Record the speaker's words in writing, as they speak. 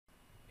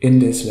In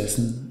this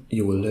lesson,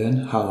 you will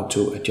learn how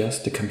to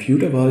adjust the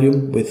computer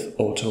volume with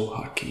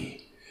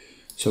AutoHotkey.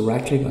 So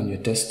right-click on your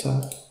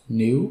desktop,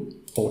 New,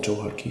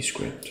 AutoHotkey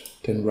script.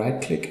 Then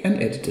right-click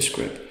and edit the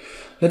script.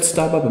 Let's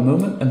stop up a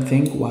moment and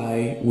think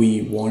why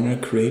we want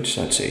to create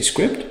such a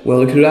script.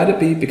 Well, it could either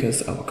be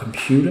because our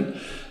computer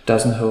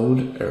doesn't hold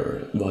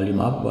volume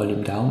up,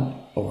 volume down,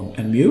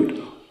 and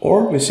mute,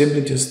 or we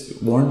simply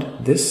just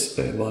want this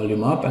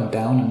volume up and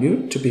down and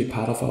mute to be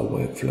part of our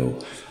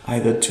workflow,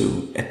 either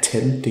to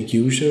attend the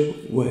user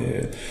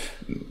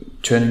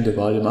turning the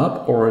volume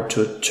up or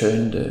to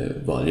turn the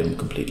volume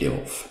completely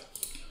off.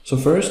 So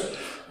first,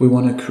 we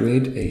want to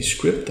create a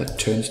script that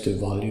turns the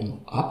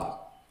volume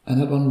up, and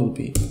that one will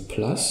be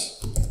plus,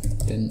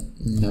 then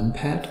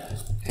Numpad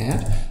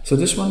add. So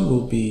this one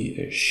will be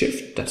a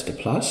shift, that's the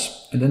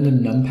plus, and then the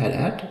Numpad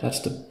add,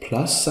 that's the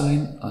plus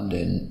sign on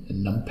the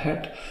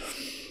Numpad.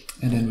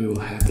 And then we will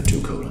have the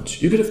 2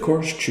 colons. You could of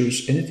course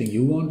choose anything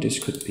you want.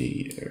 This could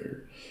be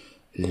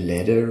a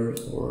letter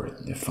or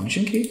a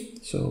function key.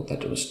 So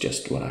that was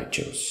just what I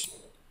chose.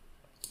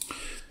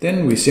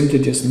 Then we simply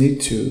just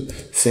need to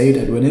say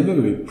that whenever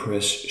we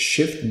press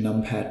Shift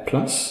Numpad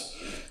plus,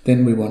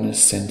 then we want to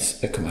send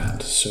a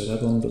command. So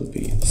that one will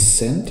be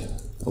send,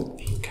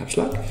 caps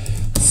lock,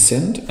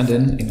 send, and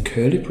then in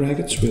curly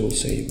brackets we will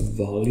say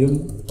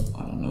volume,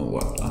 I don't know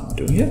what I'm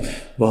doing here,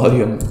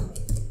 volume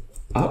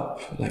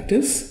up like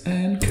this,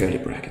 and curly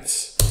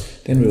brackets.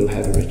 Then we will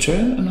have a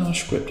return and our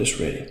script is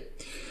ready.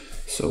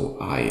 So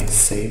I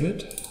save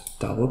it,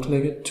 double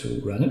click it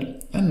to run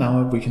it, and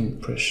now we can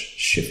press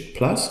Shift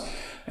plus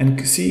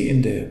and see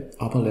in the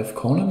upper left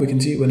corner, we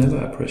can see whenever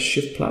I press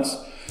Shift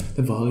plus,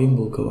 the volume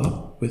will go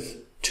up with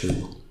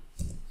 2,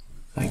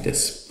 like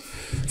this.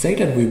 Say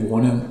that we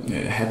want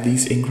to have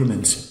these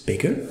increments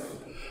bigger,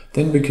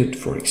 then we could,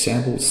 for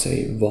example,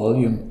 say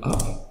volume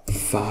up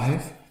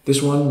 5.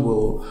 This one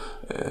will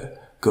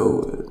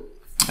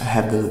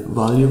have the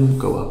volume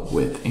go up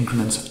with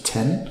increments of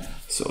 10.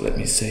 So let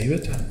me save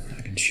it and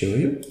I can show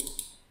you.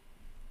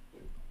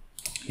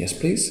 Yes,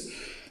 please.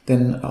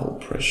 Then I'll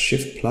press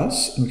Shift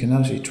plus and we can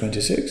now see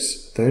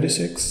 26,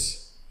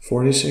 36,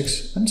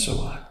 46, and so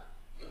on.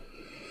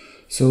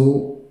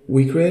 So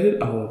we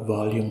created our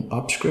volume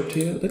up script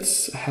here.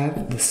 Let's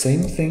have the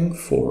same thing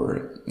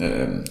for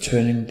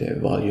turning the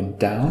volume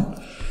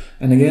down.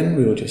 And again,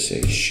 we will just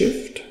say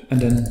Shift and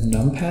then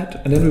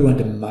Numpad, and then we want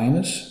the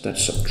minus,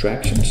 that's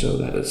subtraction, so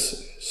that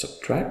is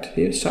subtract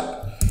here,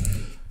 sub,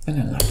 and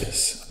then like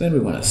this. Then we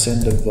want to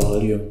send the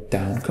volume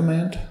down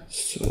command,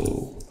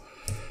 so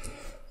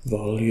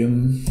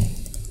volume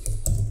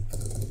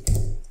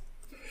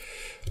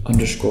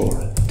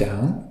underscore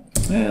down,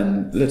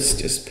 and let's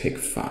just pick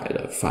 5,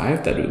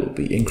 that will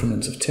be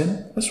increments of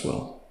 10 as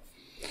well.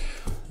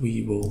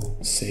 We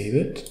will save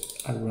it,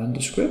 I run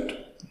the script,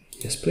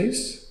 yes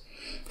please.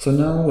 So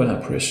now when I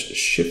press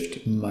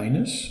Shift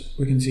minus,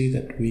 we can see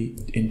that we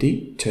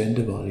indeed turn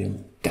the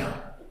volume down.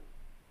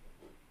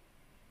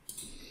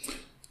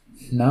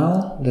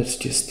 Now let's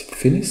just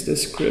finish the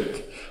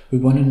script. We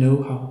want to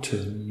know how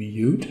to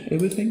mute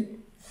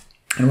everything.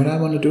 And what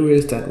I want to do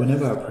is that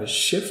whenever I press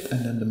Shift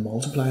and then the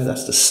multiplier,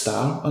 that's the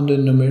star on the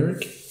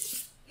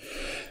numeric,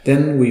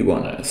 then we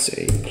want to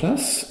say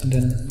plus and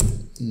then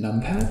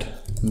Numpad,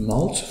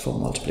 mult for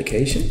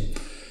multiplication.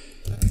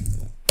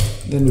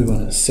 Then we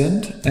want to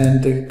send,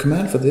 and the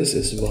command for this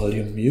is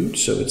volume mute,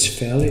 so it's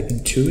fairly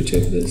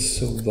intuitive this.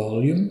 So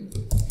volume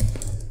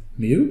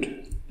mute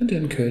and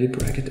then curly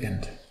bracket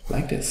end,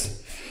 like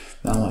this.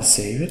 Now I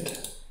save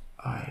it,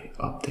 I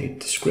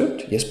update the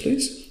script, yes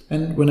please,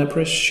 and when I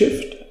press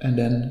Shift and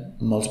then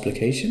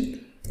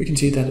multiplication, we can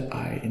see that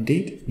I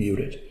indeed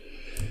muted.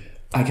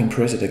 I can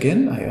press it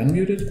again, I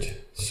unmuted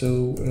it,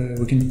 so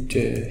we can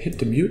hit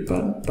the mute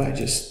button by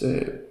just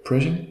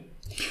pressing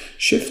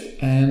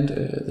Shift and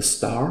the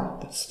star,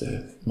 that's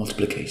the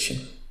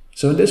multiplication.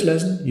 So in this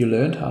lesson you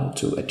learned how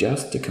to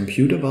adjust the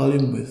computer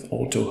volume with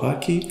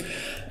AutoHotkey,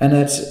 and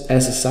as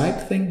a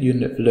side thing you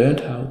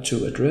learned how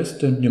to address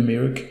the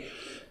numeric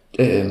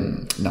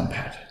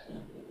Numpad.